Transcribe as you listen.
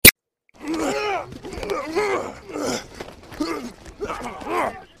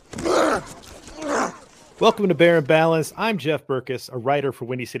Welcome to Bear and Balance. I'm Jeff Berkus, a writer for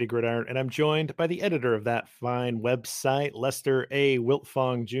Windy City Gridiron, and I'm joined by the editor of that fine website, Lester A.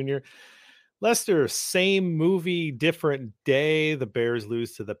 Wiltfong Jr. Lester, same movie, different day. The Bears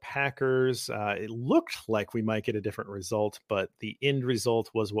lose to the Packers. It looked like we might get a different result, but the end result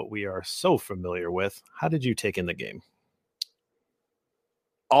was what we are so familiar with. How did you take in the game?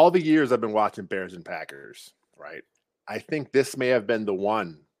 All the years I've been watching Bears and Packers, right? I think this may have been the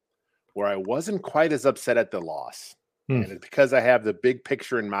one where I wasn't quite as upset at the loss. And it's because I have the big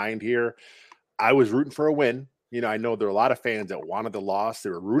picture in mind here. I was rooting for a win. You know, I know there are a lot of fans that wanted the loss. They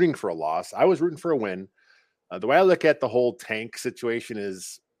were rooting for a loss. I was rooting for a win. The way I look at the whole tank situation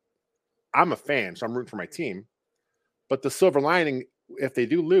is I'm a fan, so I'm rooting for my team. But the silver lining, if they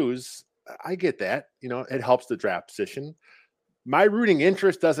do lose, I get that. You know, it helps the draft position. My rooting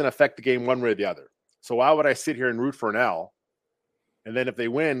interest doesn't affect the game one way or the other. So why would I sit here and root for an L? And then if they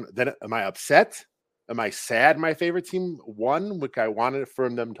win, then am I upset? Am I sad my favorite team won, which I wanted for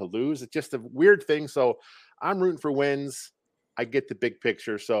them to lose? It's just a weird thing. So I'm rooting for wins. I get the big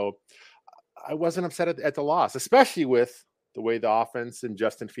picture. So I wasn't upset at the loss, especially with the way the offense and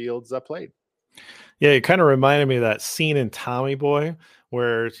Justin Fields played. Yeah, it kind of reminded me of that scene in Tommy Boy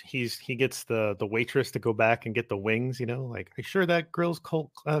where he gets the waitress to go back and get the wings, you know, like, are you sure that grill's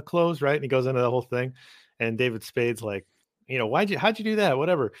closed, right? And he goes into the whole thing. And David Spade's like, you know, how'd you do that?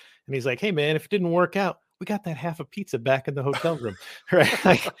 Whatever. And he's like, hey man, if it didn't work out, we got that half a pizza back in the hotel room. Right?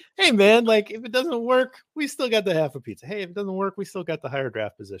 Like, hey man, like if it doesn't work, we still got the half a pizza. Hey, if it doesn't work, we still got the higher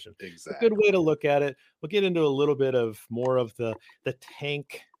draft position. Exactly. A good way to look at it. We'll get into a little bit of more of the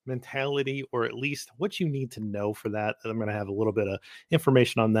tank mentality, or at least what you need to know for that. I'm going to have a little bit of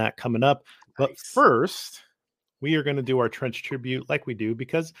information on that coming up. Nice. But first, we are going to do our Trench Tribute like we do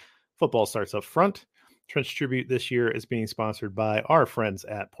because football starts up front. Trench Tribute this year is being sponsored by our friends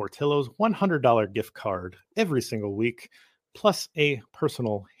at Portillo's. $100 gift card every single week, plus a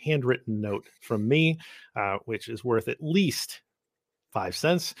personal handwritten note from me, which is worth at least 5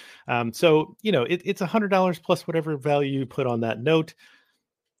 cents. So, you know, it's $100 plus whatever value you put on that note.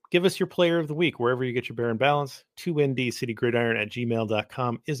 Give us your player of the week wherever you get your Bear and Balance.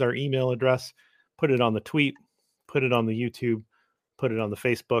 2ndcitygridiron@gmail.com is our email address. Put it on the tweet, put it on the YouTube, put it on the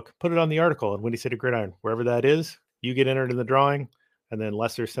Facebook, put it on the article at Windy City Gridiron. Wherever that is, you get entered in the drawing. And then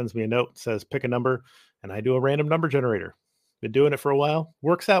Lester sends me a note, says pick a number, and I do a random number generator. Been doing it for a while.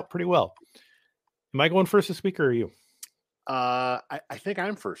 Works out pretty well. Am I going first this week or are you? I think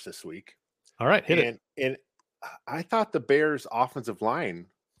I'm first this week. All right, hit it. And I thought the Bears' offensive line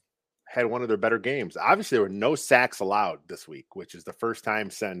had one of their better games. Obviously, there were no sacks allowed this week, which is the first time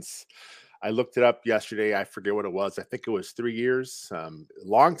since I looked it up yesterday. I forget what it was. I think it was 3 years,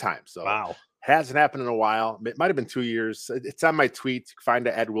 long time. So wow, hasn't happened in a while. It might've been 2 years. It's on my tweet. You can find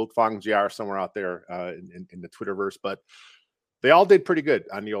it at Wiltfong GR somewhere out there in the Twitterverse, but they all did pretty good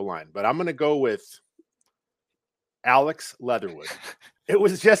on the O-line, but I'm going to go with Alex Leatherwood. It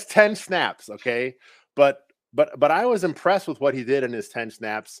was just 10 snaps. Okay. But I was impressed with what he did in his 10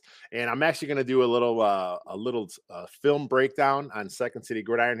 snaps, and I'm actually going to do a little film breakdown on Second City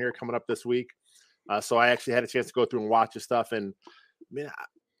Gridiron here coming up this week. So I actually had a chance to go through and watch his stuff, and I mean,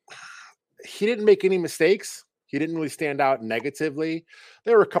 he didn't make any mistakes. He didn't really stand out negatively.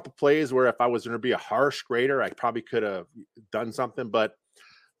 There were a couple plays where if I was going to be a harsh grader, I probably could have done something, but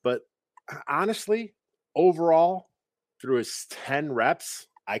honestly, overall, through his 10 reps,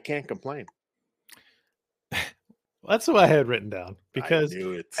 I can't complain. That's what I had written down because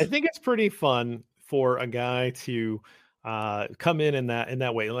I think it's pretty fun for a guy to come in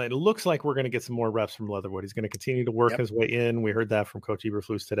that way. It looks like we're going to get some more reps from Leatherwood. He's going to continue to work his way in. We heard that from Coach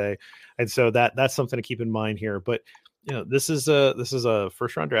Eberflus today, and so that's something to keep in mind here. But you know, this is a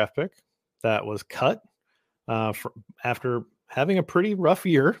first round draft pick that was cut after having a pretty rough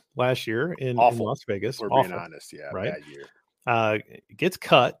year last year in Las Vegas. We're being honest, right? Bad year. Gets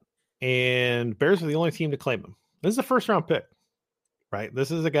cut, and Bears are the only team to claim him. This is a first round pick, right? This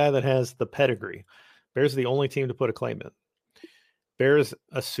is a guy that has the pedigree. Bears are the only team to put a claim in. Bears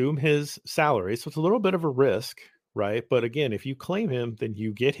assume his salary, so it's a little bit of a risk, right? But again, if you claim him, then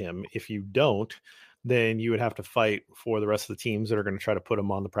you get him. If you don't, then you would have to fight for the rest of the teams that are going to try to put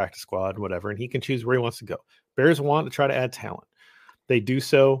him on the practice squad and whatever, and he can choose where he wants to go. Bears want to try to add talent. They do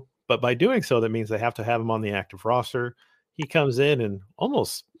so, but by doing so, that means they have to have him on the active roster. He comes in and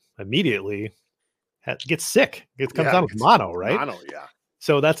almost immediately gets sick. Comes down with mono, right? Mono, yeah.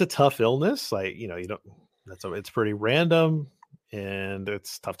 So that's a tough illness. Like, you know, it's pretty random and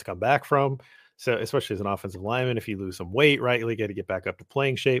it's tough to come back from. So especially as an offensive lineman, if you lose some weight, right, you got to get back up to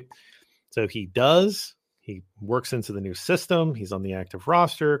playing shape. So he He works into the new system. He's on the active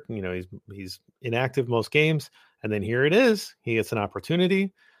roster. He's inactive most games. And then here it is. He gets an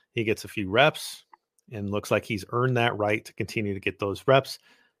opportunity. He gets a few reps and looks like he's earned that right to continue to get those reps.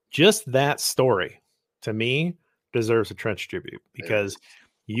 Just that story, to me, deserves a trench tribute, because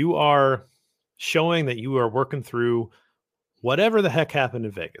you are showing that you are working through whatever the heck happened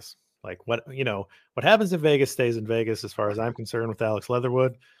in Vegas. Like what happens in Vegas stays in Vegas as far as I'm concerned with Alex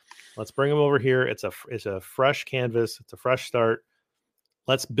Leatherwood. Let's bring him over here. It's a fresh canvas. It's a fresh start.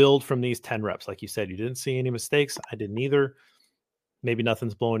 Let's build from these 10 reps. Like you said, you didn't see any mistakes. I didn't either. Maybe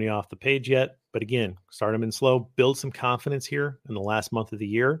nothing's blowing you off the page yet. But again, start him in slow, build some confidence here in the last month of the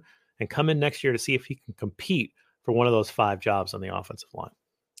year, and come in next year to see if he can compete for one of those 5 jobs on the offensive line.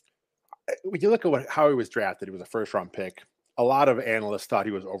 When you look at how he was drafted, he was a first-round pick. A lot of analysts thought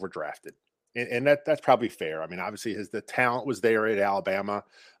he was overdrafted. And that's probably fair. I mean, obviously the talent was there at Alabama.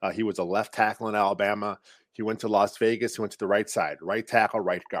 He was a left tackle in Alabama. He went to Las Vegas. He went to the right side, right tackle,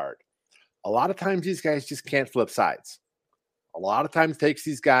 right guard. A lot of times these guys just can't flip sides. A lot of times it takes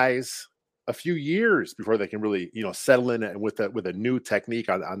these guys a few years before they can really, settle in with a new technique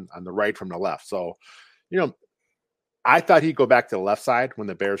on the right from the left. So, I thought he'd go back to the left side when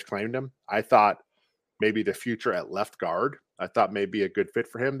the Bears claimed him. I thought maybe the future at left guard, I thought may be a good fit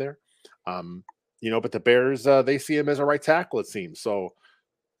for him there. But the Bears, they see him as a right tackle, it seems. So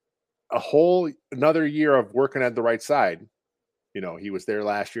another year of working at the right side. He was there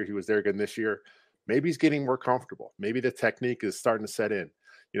last year. He was there again this year. Maybe he's getting more comfortable. Maybe the technique is starting to set in.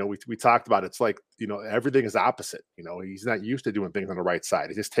 We talked about it's like, everything is opposite. He's not used to doing things on the right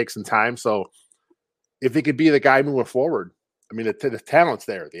side. It just takes some time. So if he could be the guy moving forward, I mean, the talent's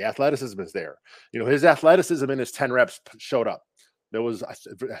there. The athleticism is there. His athleticism in his 10 reps showed up. There was, I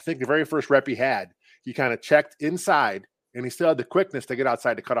think, the very first rep he had, he kind of checked inside, and he still had the quickness to get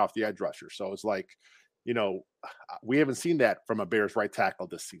outside to cut off the edge rusher. So it's like, we haven't seen that from a Bears right tackle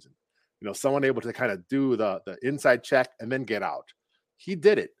this season. Someone able to kind of do the inside check and then get out. He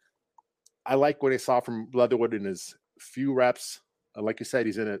did it. I like what I saw from Leatherwood in his few reps. Like you said,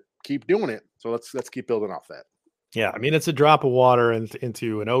 he's going to keep doing it. So let's keep building off that. Yeah, I mean, it's a drop of water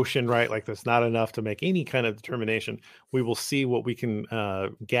into an ocean, right? Like that's not enough to make any kind of determination. We will see what we can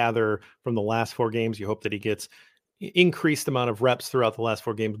gather from the last 4 games. You hope that he gets increased amount of reps throughout the last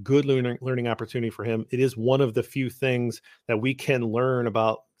 4 games. Good learning opportunity for him. It is one of the few things that we can learn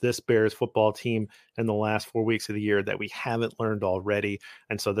about this Bears football team in the last 4 weeks of the year that we haven't learned already.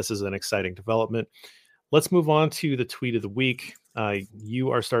 And so this is an exciting development. Let's move on to the tweet of the week. You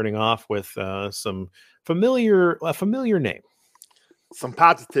are starting off with some familiar name. Some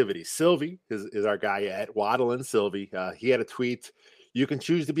positivity. Sylvie is our guy at Waddle and Sylvie. He had a tweet. You can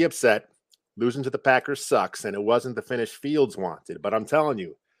choose to be upset. Losing to the Packers sucks, and it wasn't the finish Fields wanted. But I'm telling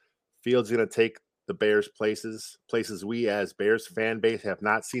you, Fields is going to take the Bears places we as Bears fan base have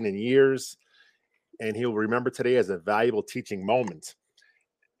not seen in years, and he'll remember today as a valuable teaching moment.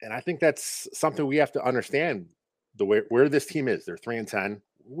 And I think that's something we have to understand, the way where this team is. They're 3-10.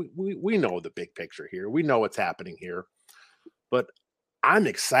 We know the big picture here. We know what's happening here. But I'm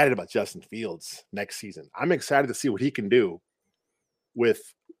excited about Justin Fields next season. I'm excited to see what he can do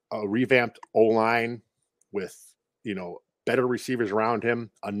with a revamped O-line, with, better receivers around him,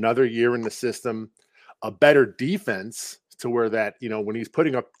 another year in the system, a better defense to where that, when he's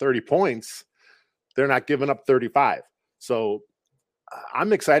putting up 30 points, they're not giving up 35. So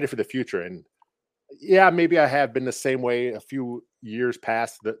I'm excited for the future. And yeah, maybe I have been the same way a few years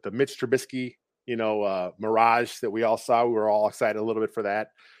past. The Mitch Trubisky, mirage that we all saw. We were all excited a little bit for that.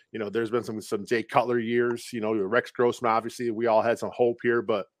 There's been some Jay Cutler years, Rex Grossman, obviously we all had some hope here,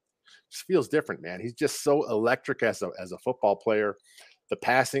 but it just feels different, man. He's just so electric as a football player. The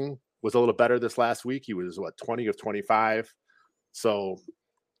passing was a little better this last week. He was 20 of 25. So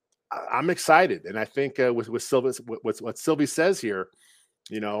I'm excited. And I think with Sylvie, what Sylvie says here,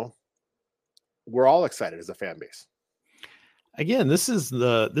 we're all excited as a fan base. Again, this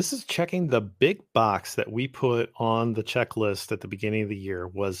is checking the big box that we put on the checklist at the beginning of the year.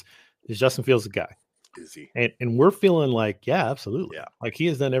 Is Justin Fields a guy? Is he? And we're feeling like, yeah, absolutely. Yeah. Like he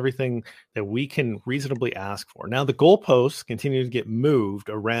has done everything that we can reasonably ask for. Now the goalposts continue to get moved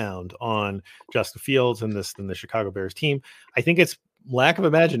around on Justin Fields and the Chicago Bears team. I think it's lack of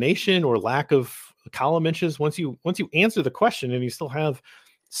imagination or lack of column inches. Once you answer the question and you still have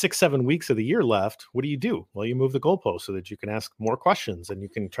 6-7 weeks of the year left, what do? Well, you move the goalpost so that you can ask more questions and you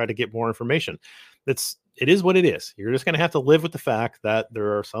can try to get more information. It is what it is. You're just going to have to live with the fact that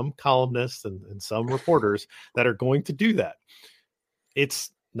there are some columnists and some reporters that are going to do that.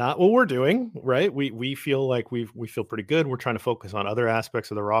 It's not what we're doing, right? We feel like we feel pretty good. We're trying to focus on other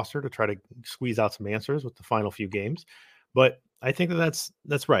aspects of the roster to try to squeeze out some answers with the final few games. But I think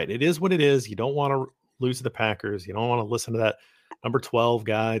that's right. It is what it is. You don't want to lose to the Packers. You don't want to listen to that number 12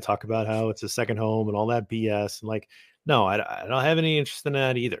 guy talk about how it's his second home and all that BS. And like, no, I don't have any interest in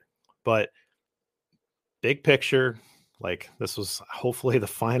that either. But big picture, like this was hopefully the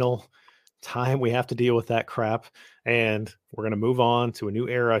final time we have to deal with that crap, and we're going to move on to a new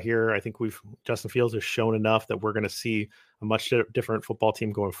era here. I think Justin Fields has shown enough that we're going to see a much different football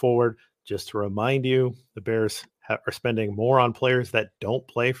team going forward. Just to remind you, the Bears are spending more on players that don't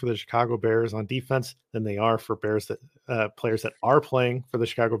play for the Chicago Bears on defense than they are for players that are playing for the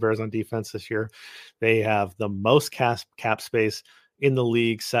Chicago Bears on defense this year. They have the most cap space in the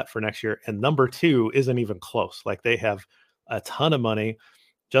league set for next year, and number 2 isn't even close. Like, they have a ton of money.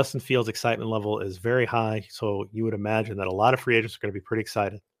 Justin Fields' excitement level is very high, so you would imagine that a lot of free agents are going to be pretty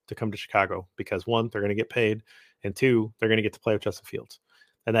excited to come to Chicago because 1, they're going to get paid, and 2, they're going to get to play with Justin Fields.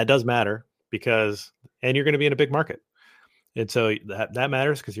 And that does matter and you're going to be in a big market. And so that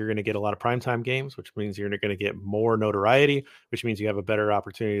matters because you're going to get a lot of primetime games, which means you're going to get more notoriety, which means you have a better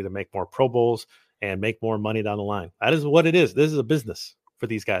opportunity to make more Pro Bowls and make more money down the line. That is what it is. This is a business for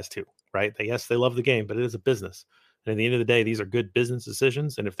these guys too, right? Yes, they love the game, but it is a business. And at the end of the day, these are good business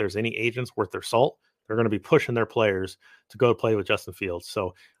decisions. And if there's any agents worth their salt, they're going to be pushing their players to go play with Justin Fields.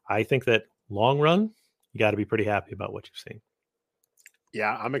 So I think that long run, you got to be pretty happy about what you've seen.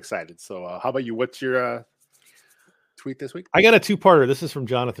 Yeah, I'm excited. So how about you? What's your tweet this week? I got a 2-parter. This is from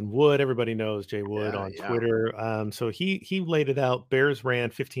Jonathan Wood. Everybody knows Jay Wood on Twitter. So he laid it out. Bears ran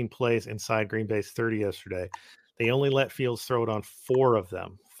 15 plays inside Green Bay's 30 yesterday. They only let Fields throw it on 4 of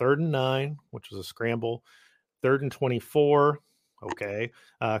them. 3rd and 9, which was a scramble. 3rd and 24. Okay.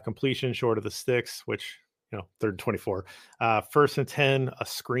 Completion short of the sticks, which, 3rd and 24. 1st and 10, a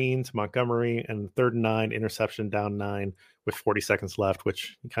screen to Montgomery, and 3rd and 9, interception down 9 with 40 seconds left,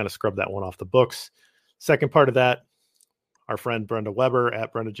 which kind of scrubbed that one off the books. Second part of that, our friend Brenda Weber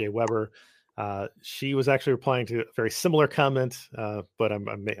at Brenda J. Weber, she was actually replying to a very similar comment, but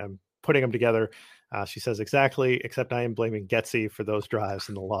I'm putting them together. She says, exactly, except I am blaming Getsy for those drives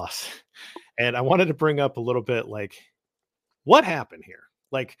and the loss. And I wanted to bring up a little bit, like, what happened here?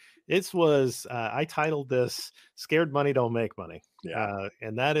 Like, this was, I titled this Scared Money Don't Make Money. Yeah.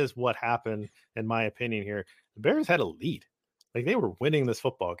 And that is what happened, in my opinion here. The Bears had a lead. Like, they were winning this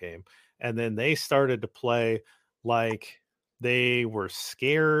football game. And then they started to play like they were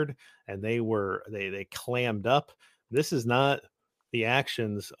scared and they clammed up. This is not the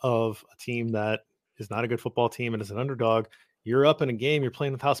actions of a team that is not a good football team and is an underdog. You're up in a game. You're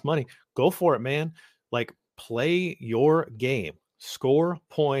playing with house money. Go for it, man. Like, play your game, score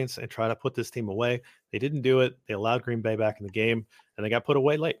points, and try to put this team away. They didn't do it. They allowed Green Bay back in the game, and they got put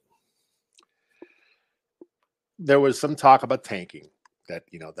away late. There was some talk about tanking.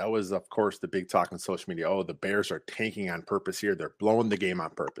 That was, of course, the big talk on social media. Oh, the Bears are tanking on purpose here. They're blowing the game on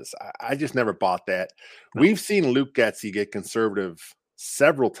purpose. I just never bought that. No. We've seen Luke Getsy get conservative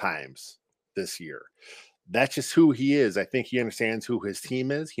several times this year. That's just who he is. I think he understands who his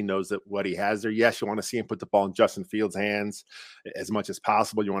team is. He knows that what he has there. Yes, you want to see him put the ball in Justin Fields' hands as much as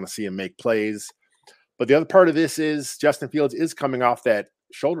possible. You want to see him make plays. But the other part of this is Justin Fields is coming off that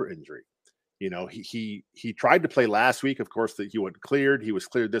shoulder injury. He tried to play last week. Of course, that he wasn't cleared. He was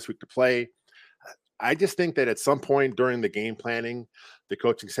cleared this week to play. I just think that at some point during the game planning, the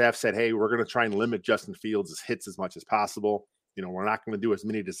coaching staff said, hey, we're going to try and limit Justin Fields' hits as much as possible. We're not going to do as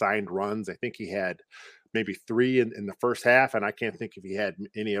many designed runs. I think he had maybe 3 in the first half, and I can't think if he had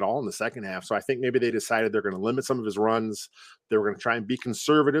any at all in the second half. So I think maybe they decided they're going to limit some of his runs. They were going to try and be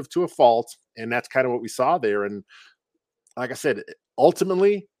conservative to a fault, and that's kind of what we saw there. And like I said,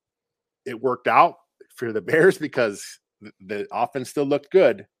 ultimately, it worked out for the Bears because the offense still looked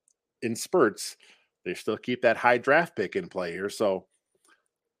good in spurts. They still keep that high draft pick in play here. So,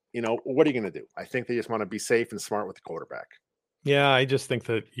 what are you going to do? I think they just want to be safe and smart with the quarterback. Yeah, I just think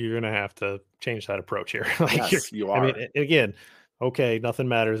that you're going to have to change that approach here. Yes, you are. I mean, again, okay, nothing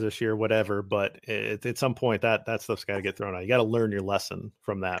matters this year, whatever. But at some point, that stuff's got to get thrown out. You got to learn your lesson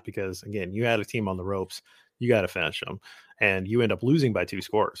from that because, again, you had a team on the ropes. You got to finish them. And you end up losing by 2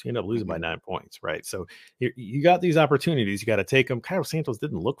 scores. You end up losing by 9 points, right? So you got these opportunities. You got to take them. Kyle Santos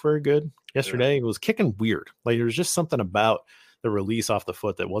didn't look very good yesterday. It was kicking weird. Like, there was just something about the release off the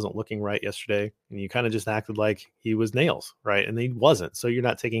foot that wasn't looking right yesterday. And you kind of just acted like he was nails, right? And he wasn't. So you're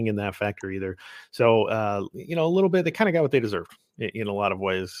not taking in that factor either. So, a little bit, they kind of got what they deserved in a lot of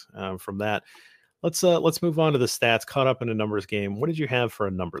ways from that. Let's move on to the stats. Caught up in a numbers game. What did you have for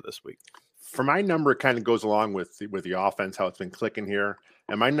a number this week? for my number, it kind of goes along with the offense, how it's been clicking here.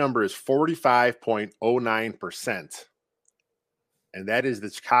 And my number is 45.09%. And that is the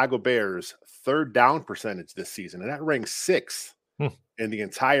Chicago Bears' third down percentage this season. And that ranks sixth in the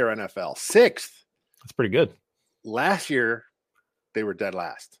entire NFL. Sixth. That's pretty good. Last year, they were dead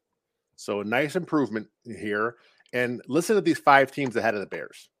last. So a nice improvement here. And listen to these 5 teams ahead of the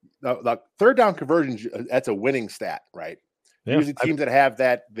Bears. The third down conversion, that's a winning stat, right? Yeah, usually teams that have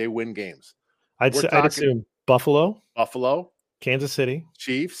that, they win games. I'd assume Buffalo, Kansas City,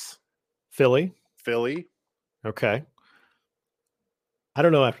 Chiefs, Philly. Okay. I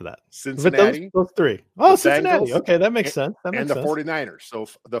don't know after that. Cincinnati. Those 3. Oh, Cincinnati. Bengals, okay, that makes sense. That makes sense. 49ers. So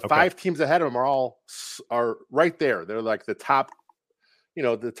the 5 teams ahead of them are right there. They're like the top,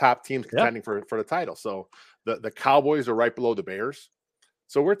 the top teams contending for the title. So the Cowboys are right below the Bears.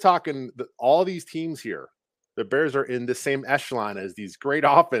 So we're talking all these teams here. The Bears are in the same echelon as these great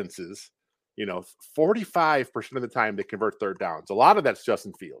offenses. 45% of the time they convert third downs. A lot of that's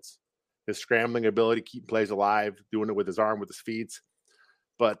Justin Fields. His scrambling ability, keep plays alive, doing it with his arm, with his feet.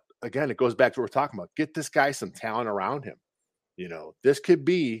 But again, it goes back to what we're talking about. Get this guy some talent around him. This could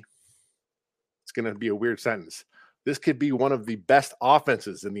be, it's going to be a weird sentence. This could be one of the best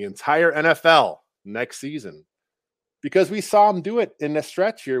offenses in the entire NFL next season, because we saw him do it in the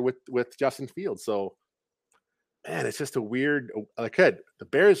stretch here with Justin Fields. So, man, it's just a weird, the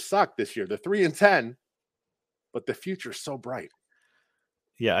Bears suck this year. They're 3-10, but the future's so bright.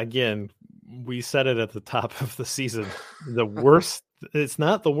 Yeah. Again, we said it at the top of the season. The worst, it's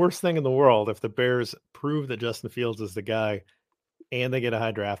not the worst thing in the world if the Bears prove that Justin Fields is the guy and they get a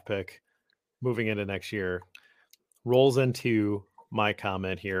high draft pick moving into next year. Rolls into my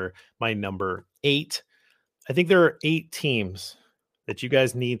comment here, my number 8. I think there are 8 teams that you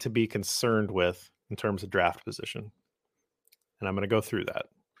guys need to be concerned with in terms of draft position. And I'm going to go through that.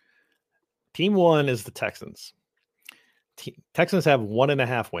 Team 1 is the Texans. Texans have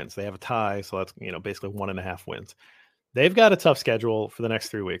 1.5 wins. They have a tie, so that's basically 1.5 wins. They've got a tough schedule for the next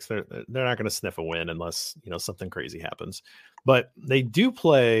 3 weeks. They're not going to sniff a win unless something crazy happens. But they do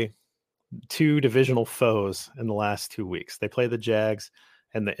play 2 divisional foes in the last 2 weeks. They play the Jags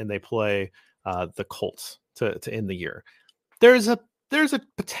and they play the Colts to end the year. There's a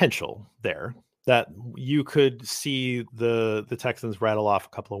potential there that you could see the Texans rattle off a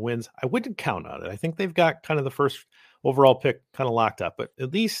couple of wins. I wouldn't count on it. I think they've got kind of the first overall pick kind of locked up, but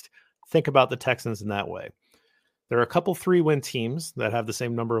at least think about the Texans in that way. There are a couple 3-win teams that have the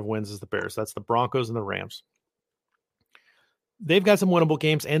same number of wins as the Bears. That's the Broncos and the Rams. They've got some winnable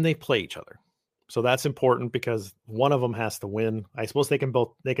games and they play each other. So that's important because one of them has to win. I suppose they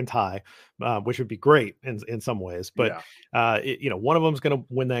can tie, which would be great in some ways, but one of them is going to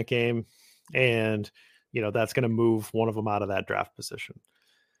win that game, and that's going to move one of them out of that draft position.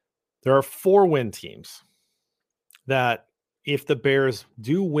 There are 4-win teams that if the Bears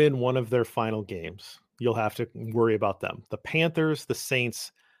do win one of their final games, you'll have to worry about them. The Panthers, the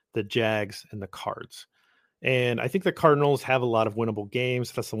Saints, the Jags, and the Cards. And I think the Cardinals have a lot of winnable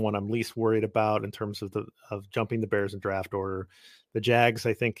games. That's the one I'm least worried about in terms of jumping the Bears in draft order. The Jags,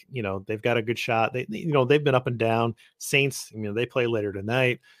 I think, they've got a good shot. They've been up and down. Saints, they play later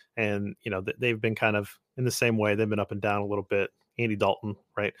tonight, and they've been kind of in the same way. They've been up and down a little bit. Andy Dalton,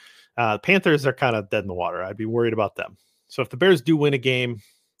 right? Panthers are kind of dead in the water. I'd be worried about them. So if the Bears do win a game,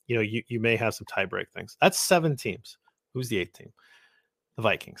 you may have some tie-break things. That's 7 teams. Who's the 8th team? The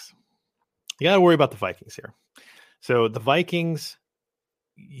Vikings. You got to worry about the Vikings here. So the Vikings,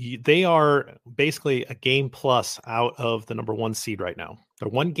 they are basically a game plus out of the number 1 seed right now. They're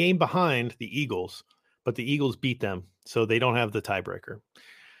 1 game behind the Eagles, but the Eagles beat them, so they don't have the tiebreaker.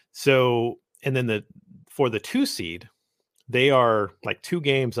 So, and then for the 2 seed, they are like 2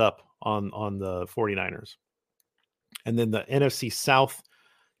 games up on the 49ers. And then the NFC South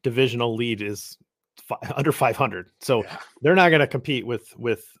divisional lead is under 500. So they're not going to compete with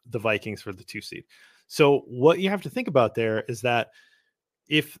the Vikings for the 2 seed. So what you have to think about there is that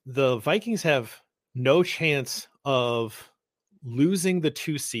if the Vikings have no chance of losing the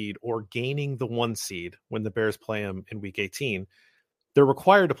 2 seed or gaining the 1 seed when the Bears play them in week 18, they're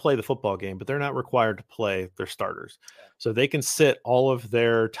required to play the football game, but they're not required to play their starters. So they can sit all of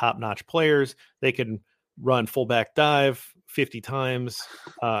their top-notch players. They can run fullback dive 50 times.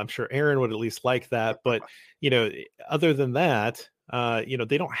 I'm sure Aaron would at least like that. But, other than that,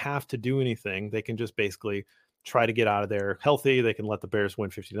 they don't have to do anything. They can just basically try to get out of there healthy. They can let the Bears win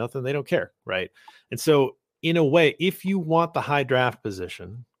 50-0. They don't care, right? And so, in a way, if you want the high draft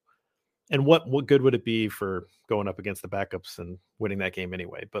position, and what good would it be for going up against the backups and winning that game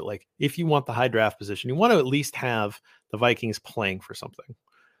anyway? But if you want the high draft position, you want to at least have the Vikings playing for something.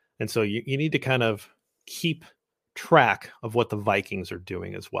 And so you need to kind of keep track of what the Vikings are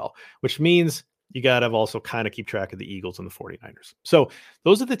doing as well, which means you got to also kind of keep track of the Eagles and the 49ers. So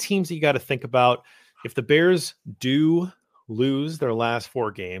those are the teams that you got to think about. If the Bears do lose their last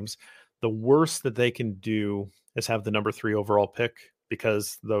 4 games, the worst that they can do is have the number 3 overall pick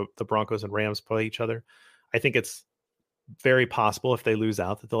because the Broncos and Rams play each other. I think it's very possible if they lose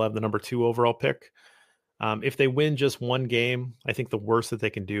out that they'll have the number 2 overall pick. If they win just 1 game, I think the worst that they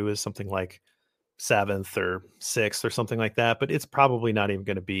can do is something like 7th or 6th or something like that. But it's probably not even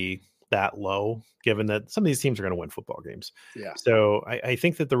going to be that low, given that some of these teams are going to win football games. Yeah. So I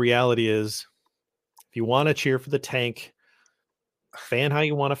think that the reality is, if you want to cheer for the tank, fan how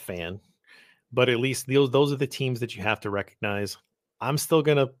you want to fan, but at least those are the teams that you have to recognize. I'm still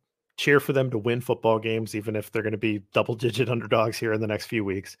going to cheer for them to win football games, even if they're going to be double-digit underdogs here in the next few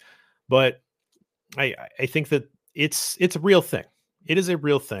weeks. But I think that it's a real thing. It is a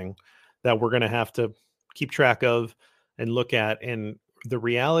real thing that we're going to have to keep track of and look at. And the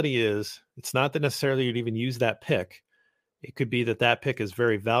reality is, it's not that necessarily you'd even use that pick. It could be that pick is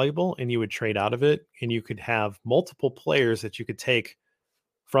very valuable and you would trade out of it, and you could have multiple players that you could take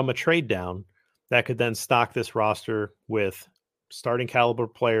from a trade down that could then stock this roster with starting caliber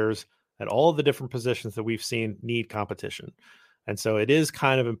players at all of the different positions that we've seen need competition. And so it is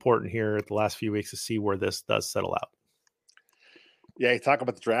kind of important here at the last few weeks to see where this does settle out. Yeah, you talk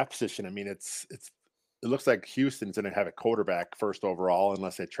about the draft position. I mean, it looks like Houston's going to have a quarterback first overall,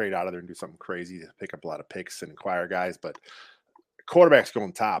 unless they trade out of there and do something crazy to pick up a lot of picks and acquire guys. But quarterback's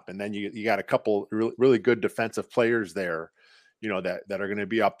going top, and then you got a couple really good defensive players there, that are going to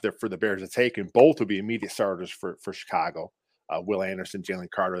be up there for the Bears to take, and both will be immediate starters for Chicago. Will Anderson,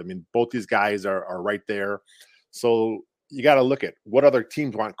 Jalen Carter. I mean, both these guys are right there. So you got to look at what other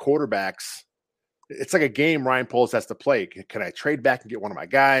teams want quarterbacks. It's like a game Ryan Poles has to play. Can I trade back and get one of my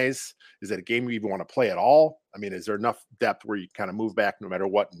guys? Is it a game you even want to play at all? I mean, is there enough depth where you kind of move back no matter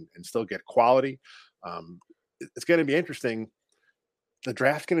what and still get quality? It's going to be interesting. The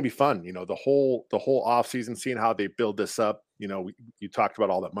draft's going to be fun. The whole offseason, seeing how they build this up. You talked about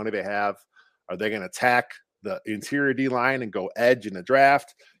all that money they have. Are they going to attack the interior D line and go edge in the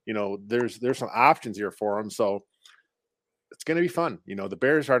draft? There's some options here for them. So it's going to be fun. The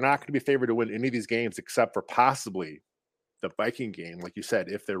Bears are not going to be favored to win any of these games except for possibly the Viking game, like you said,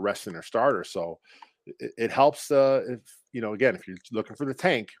 if they're resting their starter. So it helps. If you're looking for the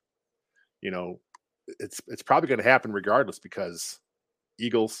tank, it's probably going to happen regardless, because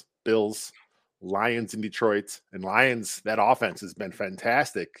Eagles, Bills, Lions in Detroit, and Lions, that offense has been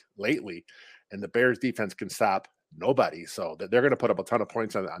fantastic lately, and the Bears defense can stop nobody. So they're going to put up a ton of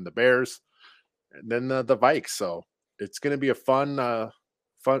points on the Bears, and then the Vikes. So it's going to be a fun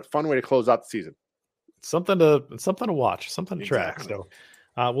way to close out the season. Something to watch, something to track. Exactly. So,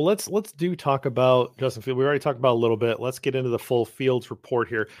 well, let's talk about Justin Fields. We already talked about a little bit. Let's get into the full Fields report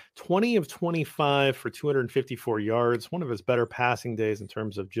here. 20 of 25 for 254 yards. One of his better passing days in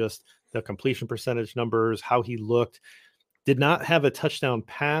terms of just the completion percentage numbers, how he looked. Did not have a touchdown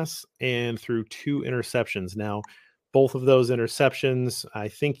pass and threw 2 interceptions. Now, both of those interceptions, I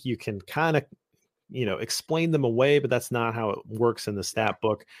think you can kind of, explain them away, but that's not how it works in the stat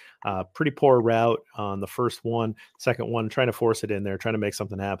book. Pretty poor route on the first one. Second one, trying to force it in there, trying to make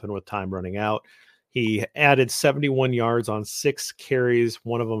something happen with time running out. He added 71 yards on 6 carries,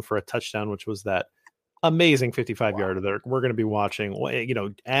 one of them for a touchdown, which was that amazing 55-yarder that we're going to be watching.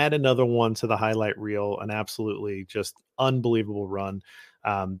 Add another one to the highlight reel, an absolutely just unbelievable run.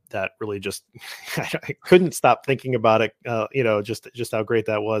 That really just I couldn't stop thinking about it. Just how great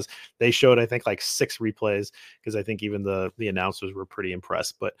that was. They showed, I think, like 6 replays, because I think even the announcers were pretty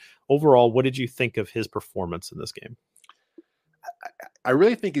impressed. But overall, what did you think of his performance in this game? I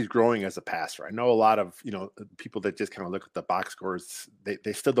really think he's growing as a passer. I know a lot of people that just kind of look at the box scores,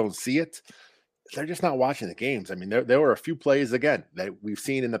 they still don't see it. They're just not watching the games. I mean, there were a few plays again that we've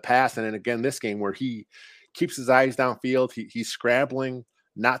seen in the past, and then again this game, where he keeps his eyes downfield. He's scrambling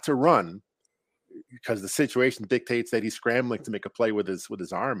not to run, because the situation dictates that he's scrambling to make a play with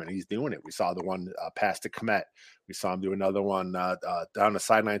his arm, and he's doing it. We saw the one pass to Kmet. We saw him do another one down the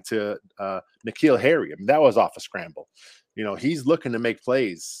sideline to N'Keal Harry. I mean, that was off a scramble. He's looking to make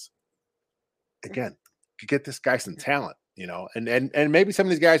plays. Again, get this guy some talent. And maybe some of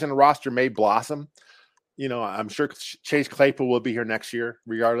these guys on the roster may blossom. I'm sure Chase Claypool will be here next year,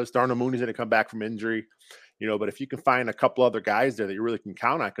 regardless. Darnell Mooney's going to come back from injury. But if you can find a couple other guys there that you really can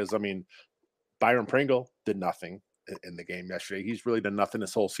count on, because, I mean, Byron Pringle did nothing in the game yesterday. He's really done nothing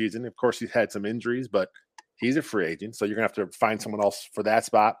this whole season. Of course, he's had some injuries, but he's a free agent, so you're going to have to find someone else for that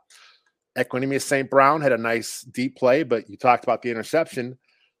spot. Equanimeous St. Brown had a nice deep play, but you talked about the interception.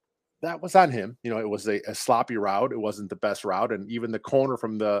 that was on him. It was a sloppy route. It wasn't the best route. And even the corner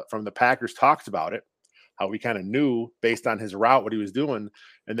from the Packers talked about it, how we kind of knew based on his route what he was doing,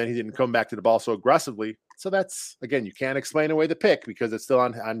 and then he didn't come back to the ball so aggressively. So that's, again, you can't explain away the pick because it's still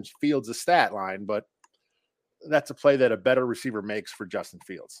on Fields' stat line, but that's a play that a better receiver makes for Justin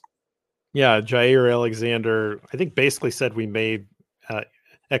Fields. Yeah, Jair Alexander, I think, basically said we made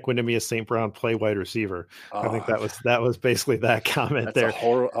Equanimeous St. Brown play wide receiver. I think that was basically that comment there.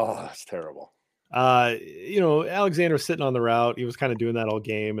 That's terrible. Alexander was sitting on the route. He was kind of doing that all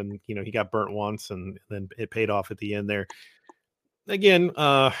game, and he got burnt once, and then it paid off at the end there. Again,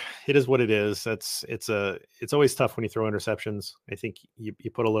 it is what it is. It's always tough when you throw interceptions. I think you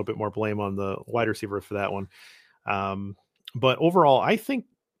put a little bit more blame on the wide receiver for that one. But overall, I think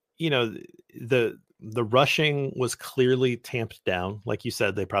the rushing was clearly tamped down. Like you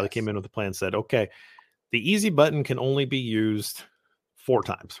said, they probably came in with a plan and said, okay, the easy button can only be used 4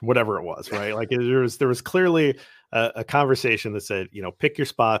 times, whatever it was, right? Like there was clearly a conversation that said, pick your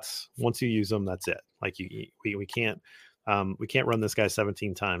spots. Once you use them, that's it. Like we can't run this guy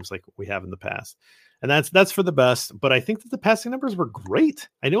 17 times like we have in the past. And that's for the best. But I think that the passing numbers were great.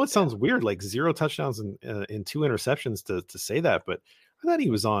 I know it sounds weird, like 0 touchdowns and 2 interceptions to say that, but I thought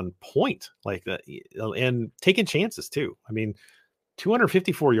he was on point like that and taking chances too. I mean,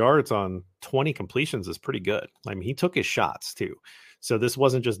 254 yards on 20 completions is pretty good. I mean, he took his shots too. So this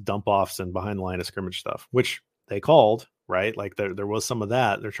wasn't just dump offs and behind the line of scrimmage stuff, which they called, right? Like there was some of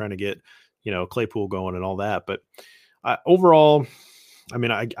that. They're trying to get, Claypool going and all that. But overall, I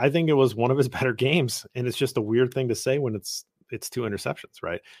mean, I think it was one of his better games, and it's just a weird thing to say when it's 2 interceptions,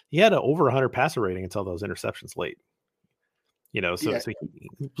 right? He had over 100 passer rating until those interceptions late, so he was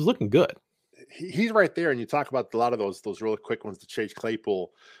looking good. He's right there. And you talk about a lot of those really quick ones to Chase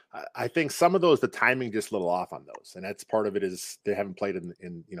Claypool. I think some of those, the timing just a little off on those. And that's part of it is they haven't played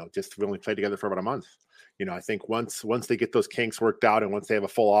in just we only played together for about a month. I think once they get those kinks worked out and once they have a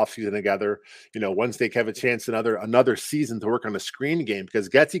full offseason together, once they have a chance another season to work on the screen game, because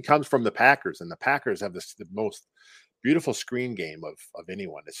Getsy comes from the Packers, and the Packers have the most beautiful screen game of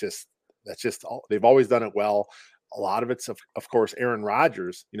anyone. That's just all, they've always done it well. A lot of it's of course Aaron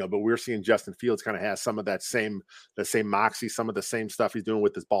Rodgers, but we're seeing Justin Fields kind of has some of the same moxie, some of the same stuff he's doing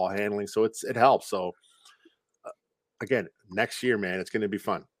with his ball handling. So it helps. So again, next year, man, it's going to be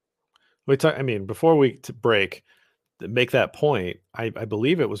fun. Before we break, to make that point, I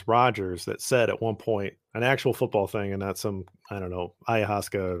believe it was Rodgers that said at one point an actual football thing and not some, I don't know,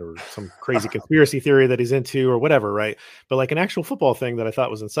 ayahuasca or some crazy conspiracy theory that he's into or whatever, right? But like an actual football thing that I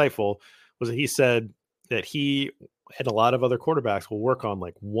thought was insightful was that he said that he and a lot of other quarterbacks will work on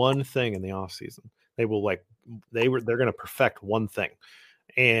like one thing in the off season. They're going to perfect one thing.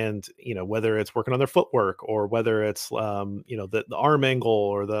 And, whether it's working on their footwork or whether it's, the arm angle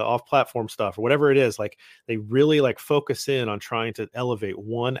or the off platform stuff or whatever it is, like they really like focus in on trying to elevate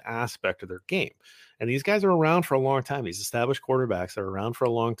one aspect of their game. And these guys are around for a long time. These established quarterbacks are around for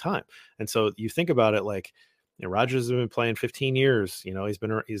a long time. And so you think about it, like, Rodgers has been playing 15 years.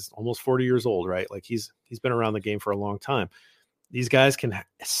 He's almost 40 years old, right? Like he's been around the game for a long time. These guys can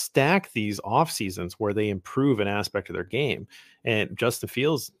stack these off seasons where they improve an aspect of their game. And Justin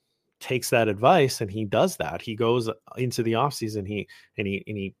Fields takes that advice and he does that. He goes into the off season,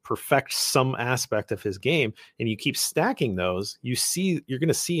 he perfects some aspect of his game, and you keep stacking those. You're going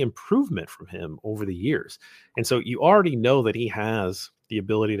to see improvement from him over the years. And so you already know that he has the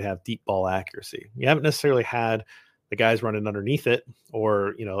ability to have deep ball accuracy. You haven't necessarily had the guys running underneath it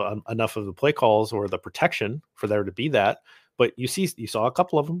or, enough of the play calls or the protection for there to be that. But you saw a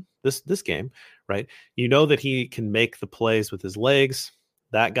couple of them this game, right? That he can make the plays with his legs.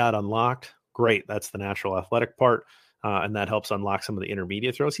 That got unlocked. Great. That's the natural athletic part. And that helps unlock some of the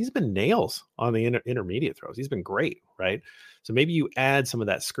intermediate throws. He's been nails on the intermediate throws. He's been great, right? So maybe you add some of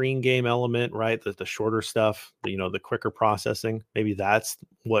that screen game element, right? The shorter stuff, the quicker processing. Maybe that's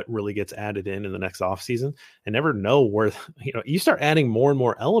what really gets added in the next offseason. And never know where, you start adding more and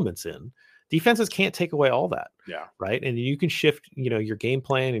more elements in. Defenses can't take away all that. Yeah. Right. And you can shift, your game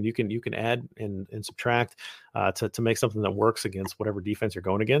plan, and you can add and subtract to make something that works against whatever defense you're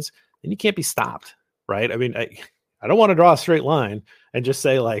going against. And you can't be stopped. Right. I mean, I don't want to draw a straight line and just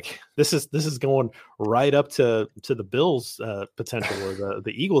say like, this is going right up to the Bills potential or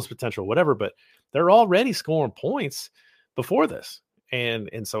the Eagles potential, whatever, but they're already scoring points before this. And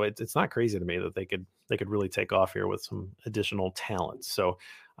so it's not crazy to me that they could really take off here with some additional talent. So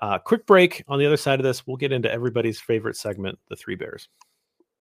quick break. On the other side of this, we'll get into everybody's favorite segment, the Three Bears.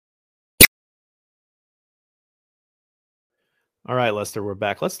 All right, Lester, we're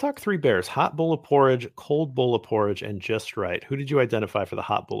back. Let's talk three bears: hot bowl of porridge, cold bowl of porridge, and just right. Who did you identify for the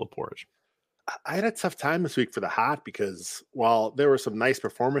hot bowl of porridge? I had a tough time this week for the hot because while there were some nice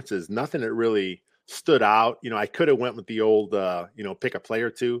performances, nothing that really stood out. I could have went with the old, pick a play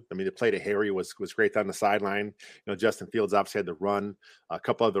or two. I mean, the play to Harry was great on the sideline. Justin Fields obviously had to run a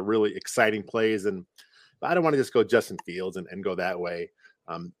couple of the really exciting plays, and I don't want to just go Justin Fields and go that way.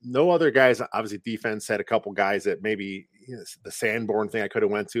 No other guys. Obviously, defense had a couple guys that maybe the Sanborn thing I could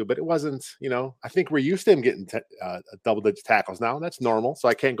have went to, but it wasn't. I think we're used to him getting double-digit tackles now. That's normal, so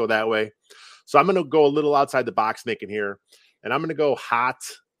I can't go that way. So I'm going to go a little outside the box thinking here, and I'm going to go hot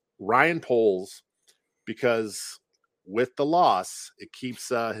Ryan Poles because with the loss, it keeps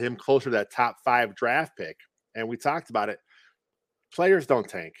him closer to that top 5 draft pick. And we talked about it. Players don't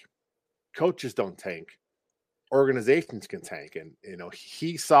tank. Coaches don't tank. Organizations can tank. And,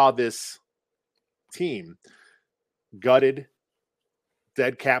 he saw this team gutted,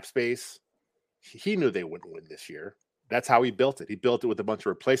 dead cap space. He knew they wouldn't win this year. That's how he built it. He built it with a bunch of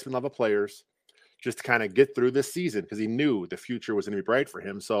replacement level players just to kind of get through this season because he knew the future was going to be bright for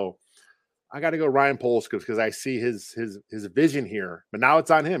him. So I got to go Ryan Poles because I see his vision here. But now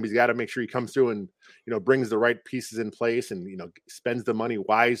it's on him. He's got to make sure he comes through and brings the right pieces in place and spends the money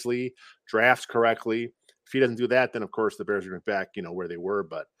wisely, drafts correctly. If he doesn't do that, then of course the Bears are going back where they were.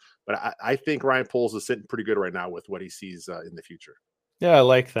 But I think Ryan Poles is sitting pretty good right now with what he sees in the future. Yeah, I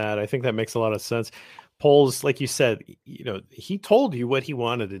like that. I think that makes a lot of sense. Poles, like you said, he told you what he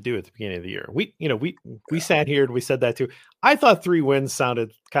wanted to do at the beginning of the year. We sat here and we said that too. I thought 3 wins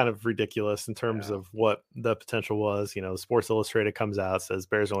sounded kind of ridiculous in terms of what the potential was. Sports Illustrated comes out, says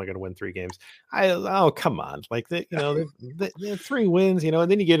Bears are only going to win 3 games. Come on. Like the 3 wins,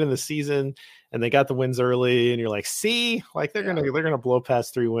 and then you get in the season and they got the wins early and you're like, see, like they're going to blow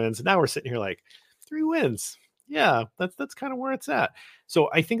past 3 wins. And now we're sitting here like 3 wins. Yeah, that's kind of where it's at. So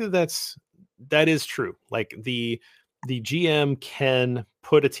I think that is true. Like the GM can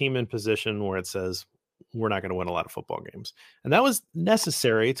put a team in position where it says we're not going to win a lot of football games, and that was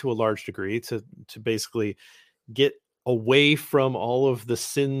necessary to a large degree to basically get away from all of the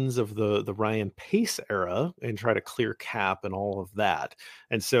sins of the Ryan Pace era and try to clear cap and all of that.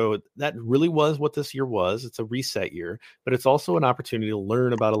 And so that really was what this year was. It's a reset year, but it's also an opportunity to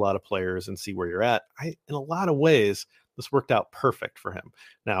learn about a lot of players and see where you're at. In a lot of ways, this worked out perfect for him.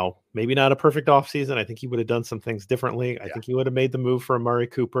 Now, maybe not a perfect offseason. I think he would have done some things differently. I think he would have made the move for Amari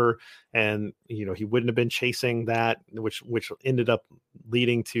Cooper, and he wouldn't have been chasing that, which ended up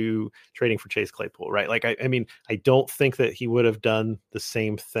leading to trading for Chase Claypool, right? Like, I mean, I don't think that he would have done the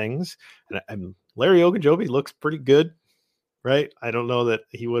same things. And Larry Ogunjobi looks pretty good, right? I don't know that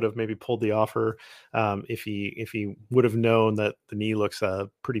he would have maybe pulled the offer if he would have known that the knee looks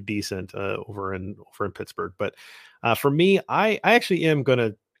pretty decent over in Pittsburgh. But for me, I actually am going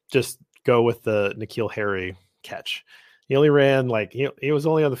to just go with the N'Keal Harry catch. He only ran he was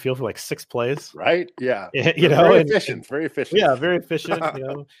only on the field for 6 plays. Right. Yeah. Very efficient. Yeah. Very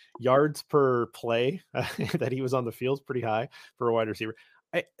efficient. Yards per play that he was on the field is pretty high for a wide receiver.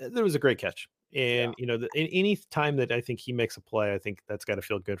 That was a great catch. And, any time that I think he makes a play, I think that's got to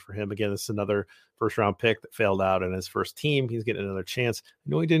feel good for him. Again, this is another first round pick that failed out in his first team. He's getting another chance. I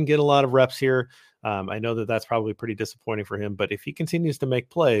know he didn't get a lot of reps here. I know that that's probably pretty disappointing for him, but if he continues to make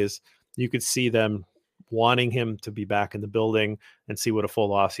plays, you could see them wanting him to be back in the building and see what a full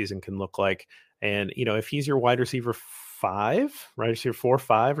offseason can look like. And, if he's your wide receiver 5, wide receiver 4 or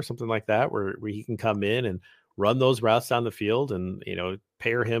 5 or something like that, where he can come in and run those routes down the field and,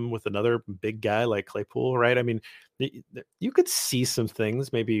 pair him with another big guy like Claypool, right? I mean, you could see some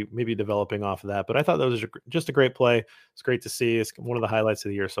things maybe developing off of that, but I thought that was just a great play. It's great to see. It's one of the highlights of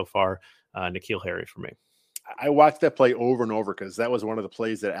the year so far. N'Keal Harry for me. I watched that play over and over because that was one of the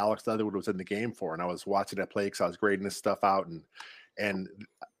plays that Alex Leatherwood was in the game for. And I was watching that play because I was grading this stuff out. And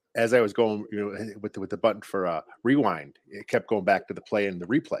as I was going, with the button for rewind, it kept going back to the play and the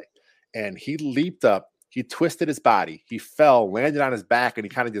replay. And he leaped up. He twisted his body. He fell, landed on his back, and he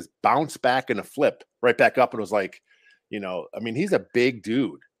kind of just bounced back in a flip right back up. And was like, he's a big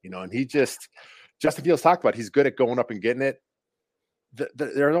dude, and he just, Justin Fields talked about, he's good at going up and getting it.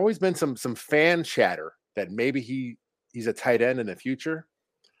 There's always been some fan chatter that maybe he's a tight end in the future.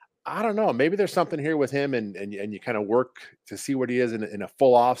 I don't know. Maybe there's something here with him and you kind of work to see what he is in a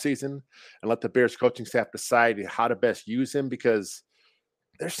full off season and let the Bears coaching staff decide how to best use him because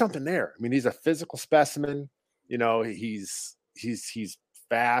there's something there. I mean, he's a physical specimen. He's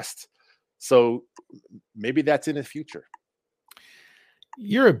fast. So maybe that's in the future.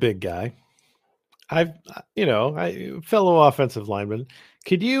 You're a big guy. Fellow offensive lineman.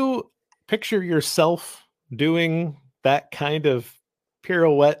 Could you picture yourself doing that kind of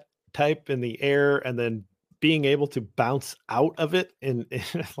pirouette type in the air and then being able to bounce out of it in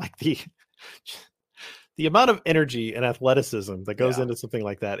like the amount of energy and athleticism that goes into something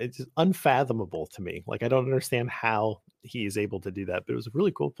like that, it's just unfathomable to me. Like, I don't understand how he is able to do that, but it was a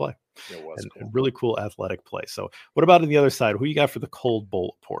really cool play. It was cool. Really cool athletic play. So what about on the other side? Who you got for the cold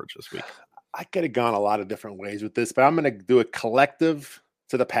bowl porridge this week? I could have gone a lot of different ways with this, but I'm going to do a collective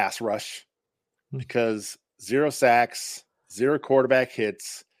to the pass rush because 0 sacks, 0 quarterback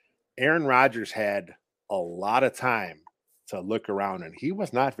hits. Aaron Rodgers had a lot of time to look around, and he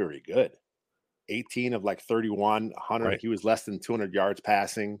was not very good. 18 of like 31, 100. Right. He was less than 200 yards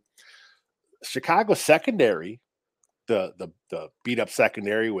passing. Chicago secondary, the beat up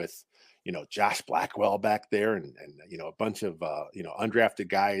secondary with, Josh Blackwell back there and a bunch of, undrafted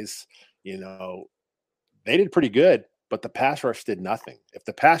guys, they did pretty good, but the pass rush did nothing. If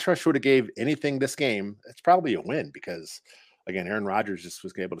the pass rush would have gave anything this game, it's probably a win because, again, Aaron Rodgers just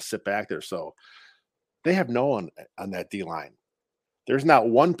was able to sit back there. So they have no one on that D-line. There's not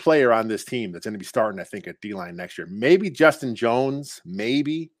one player on this team that's going to be starting, I think, at D-line next year. Maybe Justin Jones,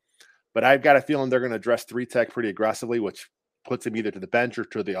 maybe. But I've got a feeling they're going to address 3-tech pretty aggressively, which puts him either to the bench or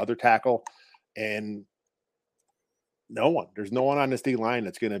to the other tackle. And there's no one on this D-line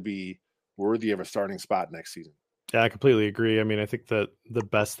that's going to be worthy of a starting spot next season. Yeah, I completely agree. I mean, I think that the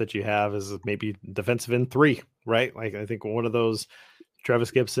best that you have is maybe defensive end 3, right? Like, I think one of those,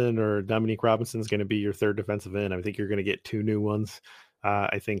 Travis Gibson or Dominique Robinson, is going to be your third defensive end. I think you're going to get 2 new ones.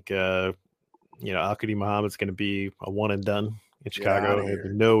 I think, Al-Quadin Muhammad's going to be a one and done in Chicago. I have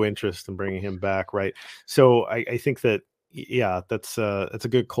no interest in bringing him back, right? So I think that, that's a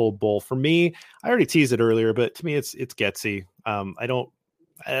good cold bowl. For me, I already teased it earlier, but to me, it's Getsy. I don't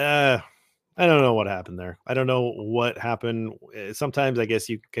know what happened there. I don't know what happened. Sometimes I guess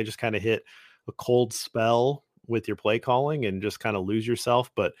you can just kind of hit a cold spell with your play calling and just kind of lose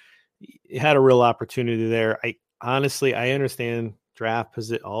yourself, but you had a real opportunity there. I understand draft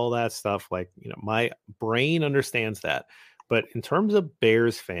position, all that stuff. Like, my brain understands that, but in terms of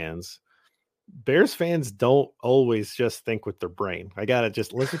Bears fans don't always just think with their brain. Let's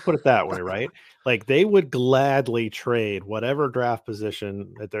just put it that way, right? Like, they would gladly trade whatever draft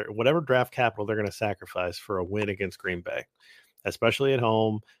position whatever draft capital they're going to sacrifice for a win against Green Bay, especially at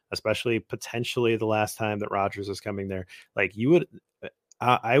home, especially potentially the last time that Rodgers is coming there. Like,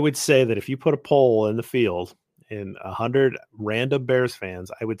 I would say that if you put a poll in the field in 100 random Bears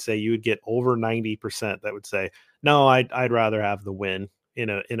fans, I would say you would get over 90% that would say, no, I'd rather have the win in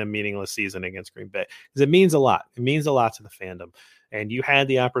a meaningless season against Green Bay, because it means a lot. It means a lot to the fandom. And you had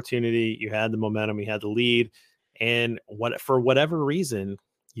the opportunity, you had the momentum, you had the lead, and for whatever reason,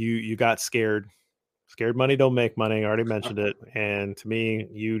 you got scared. Scared money don't make money. I already mentioned it. And to me,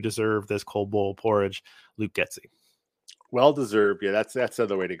 you deserve this cold bowl porridge, Luke Getsy. Well deserved. Yeah, that's the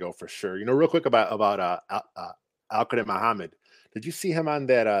other way to go for sure. Real quick about Al-Quadin Muhammad. Did you see him on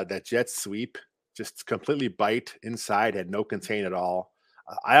that jet sweep? Just completely bite inside, had no contain at all.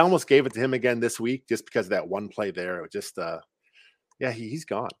 I almost gave it to him again this week just because of that one play there. It was just, he's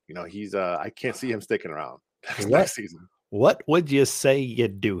gone. He's I can't see him sticking around next season. What would you say you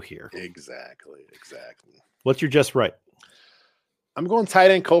do here? Exactly. What's your just right? I'm going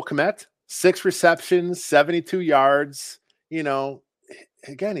tight end Cole Kmet. 6 receptions, 72 yards.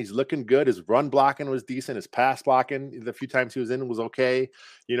 Again, he's looking good. His run blocking was decent. His pass blocking, the few times he was in, was okay.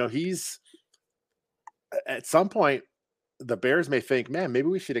 He's at some point, the Bears may think, man, maybe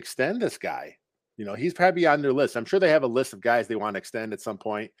we should extend this guy. He's probably on their list. I'm sure they have a list of guys they want to extend at some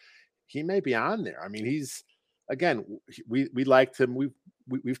point. He may be on there. I mean, we liked him.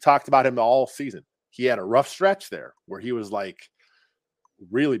 We've talked about him all season. He had a rough stretch there where he was like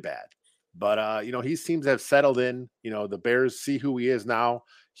really bad. But, he seems to have settled in. The Bears see who he is now.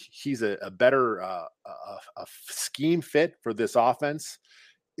 He's a better a scheme fit for this offense.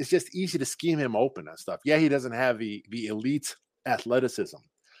 It's just easy to scheme him open and stuff. Yeah, he doesn't have the elite athleticism,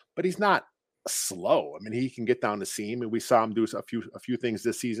 but he's not slow. I mean, he can get down the seam, and we saw him do a few things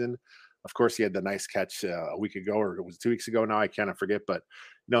this season. Of course, he had the nice catch a week ago, or it was 2 weeks ago now. I kind of forget, but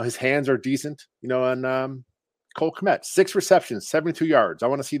his hands are decent. And Cole Kmet, 6 receptions, 72 yards. I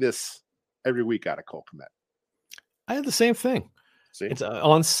want to see this every week out of Cole Kmet. I had the same thing. See? It's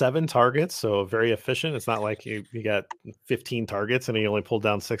on 7 targets, so very efficient. It's not like you got 15 targets and he only pulled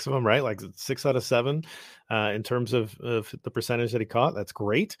down 6 of them, right? Like 6 out of 7 in terms of the percentage that he caught. That's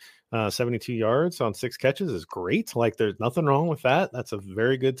great. 72 yards on 6 catches is great. Like, there's nothing wrong with that. That's a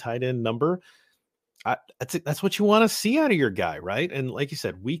very good tight end number. That's what you want to see out of your guy, right? And like you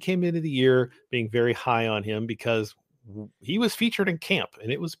said, we came into the year being very high on him because he was featured in camp,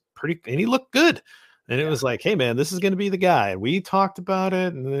 and it was and he looked good. And it was like, hey, man, this is going to be the guy. And we talked about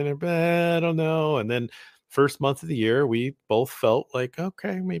it. And then, I don't know. And then first month of the year, we both felt like,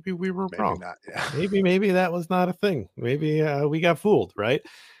 okay, maybe we were wrong. Not, yeah. Maybe that was not a thing. Maybe we got fooled, right?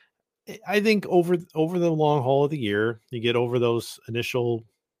 I think over the long haul of the year, you get over those initial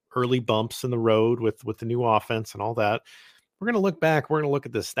early bumps in the road with the new offense and all that. We're going to look back. We're going to look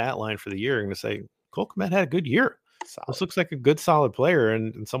at the stat line for the year and going to say, Cole Kmet had a good year. Solid. This looks like a good, solid player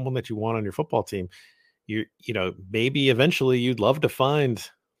and someone that you want on your football team. You know, maybe eventually you'd love to find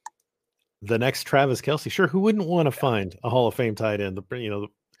the next Travis Kelce. Sure, who wouldn't want to find a Hall of Fame tight end?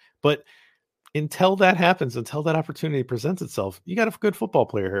 But until that happens, until that opportunity presents itself, you got a good football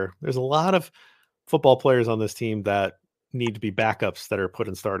player here. There's a lot of football players on this team that need to be backups that are put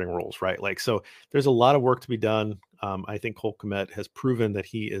in starting roles, right? Like, so there's a lot of work to be done. I think Cole Kmet has proven that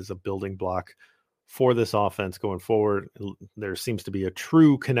he is a building block for this offense going forward. There seems to be a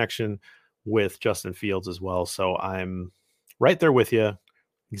true connection with Justin Fields as well. So I'm right there with you.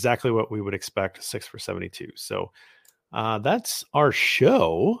 Exactly what we would expect, 6 for 72. So that's our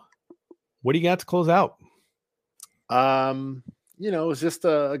show. What do you got to close out? It's just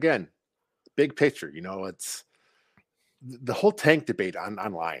again, big picture. It's the whole tank debate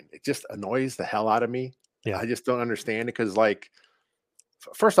online. It just annoys the hell out of me. Yeah, I just don't understand it because, like,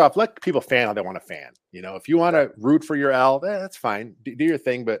 first off, let people fan how they want to fan. If you want to root for your L, that's fine. Do your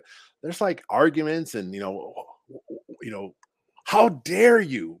thing. But there's like arguments and how dare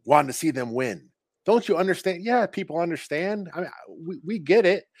you want to see them win? Don't you understand? Yeah, people understand. I mean, we get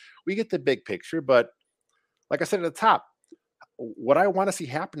it. We get the big picture. But like I said at the top, what I want to see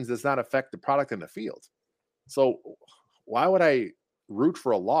happen does not affect the product in the field. So why would I root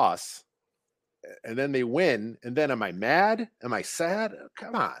for a loss and then they win? And then am I mad? Am I sad?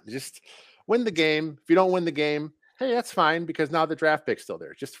 Come on, just win the game. If you don't win the game, hey, that's fine because now the draft pick's still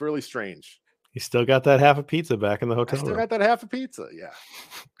there. It's just really strange. You still got that half a pizza back in the hotel room. Got that half a pizza. Yeah.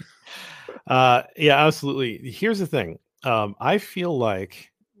 Yeah, absolutely. Here's the thing. I feel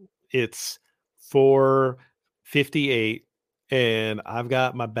like it's 4:58 and I've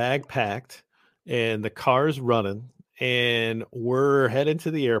got my bag packed and the car's running and we're heading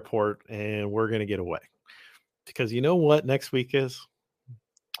to the airport and we're going to get away because you know what next week is?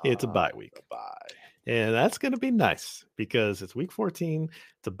 It's a bye week. And that's going to be nice because it's week 14.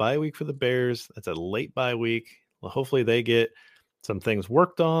 It's a bye week for the Bears. It's a late bye week. Well, hopefully they get some things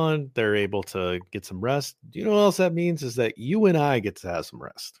worked on. They're able to get some rest. You know what else that means is that you and I get to have some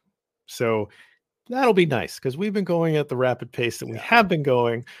rest. So that'll be nice because we've been going at the rapid pace that we have been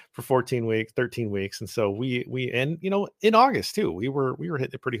going for 13 weeks. And so we in August too, we were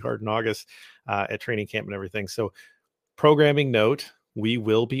hitting it pretty hard in August at training camp and everything. So programming note, we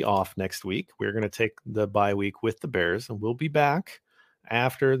will be off next week. We're going to take the bye week with the Bears and we'll be back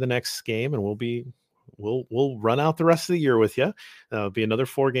after the next game and we'll run out the rest of the year with you. It'll be another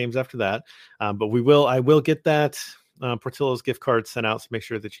 4 games after that. But I will get that Portillo's gift card sent out. So make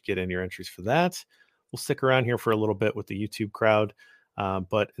sure that you get in your entries for that. We'll stick around here for a little bit with the YouTube crowd.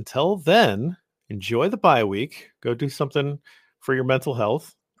 But until then, enjoy the bye week. Go do something for your mental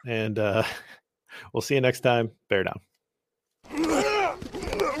health. And we'll see you next time. Bear down.